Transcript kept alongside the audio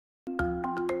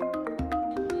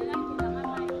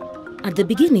At the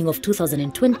beginning of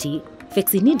 2020,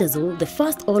 fexinidazole, the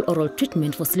first all-oral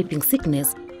treatment for sleeping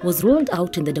sickness, was rolled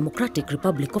out in the Democratic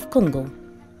Republic of Congo.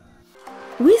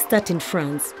 We start in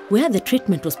France, where the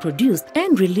treatment was produced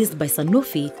and released by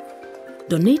Sanofi.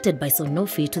 Donated by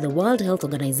Sanofi to the World Health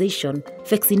Organization,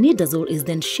 fexinidazole is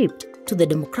then shipped to the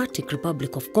Democratic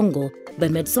Republic of Congo by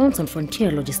Médecins Sans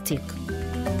Frontières Logistique.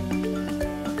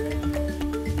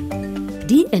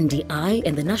 DNDi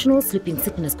and the National Sleeping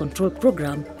Sickness Control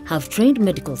Program have trained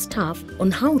medical staff on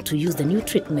how to use the new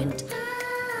treatment.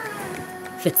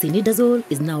 Fexinidazole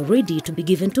is now ready to be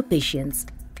given to patients.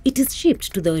 It is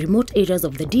shipped to the remote areas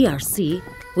of the DRC,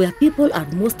 where people are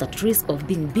most at risk of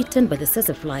being bitten by the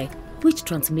tsetse-fly, which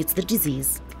transmits the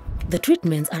disease. The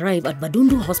treatments arrive at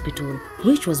Badundu Hospital,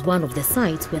 which was one of the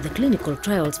sites where the clinical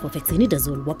trials for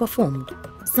fexinidazole were performed.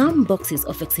 Some boxes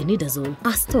of fexinidazole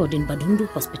are stored in Badundu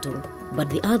Hospital, but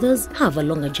the others have a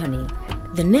longer journey.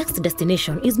 The next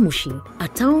destination is Mushi, a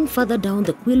town further down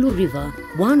the Kwilu River,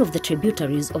 one of the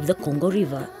tributaries of the Congo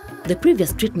River. The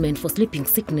previous treatment for sleeping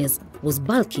sickness was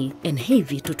bulky and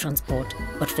heavy to transport,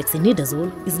 but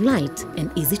fexinidazole is light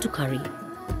and easy to carry.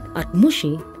 At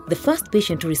Mushi, the first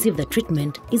patient to receive the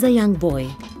treatment is a young boy,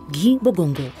 Guy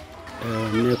Bogongo.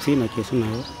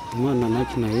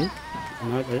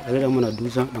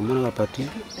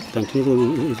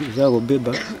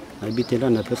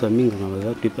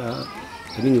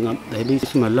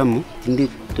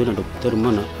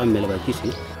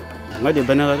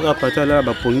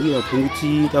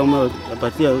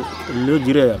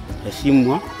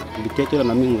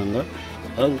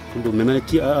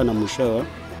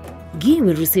 Guy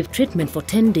will receive treatment for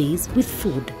 10 days with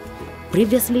food.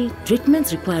 Previously,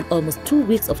 treatments required almost 2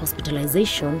 weeks of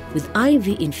hospitalization with IV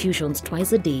infusions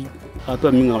twice a day.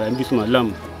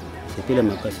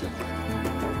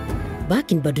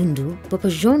 Back in Badundu, Papa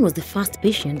Jean was the first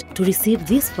patient to receive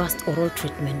this first oral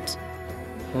treatment.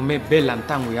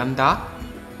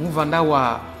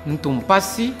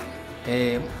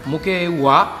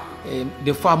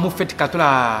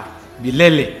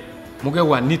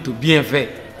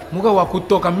 Muga wa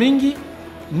kutoka mingi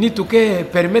ni tuke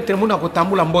permettre muna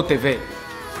kutambula mbote ve.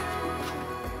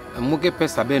 Muge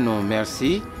pesa beno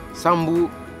merci. Sambu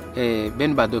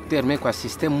ben ba docteur me kwa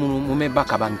system mume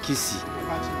baka bankisi.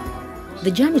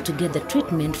 The journey to get the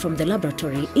treatment from the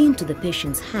laboratory into the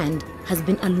patient's hand has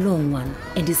been a long one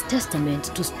and is testament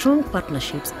to strong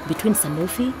partnerships between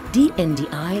Sanofi,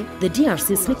 DNDi, the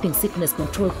DRC Sleeping Sickness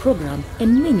Control Program,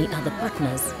 and many other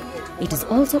partners. It is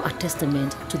also a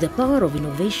testament to the power of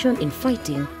innovation in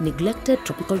fighting neglected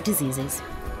tropical diseases.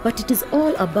 But it is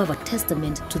all above a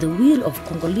testament to the will of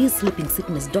Congolese sleeping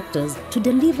sickness doctors to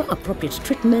deliver appropriate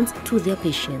treatments to their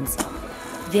patients.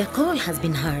 Their call has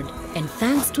been heard, and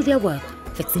thanks to their work,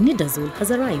 fexinidazole has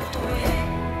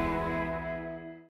arrived.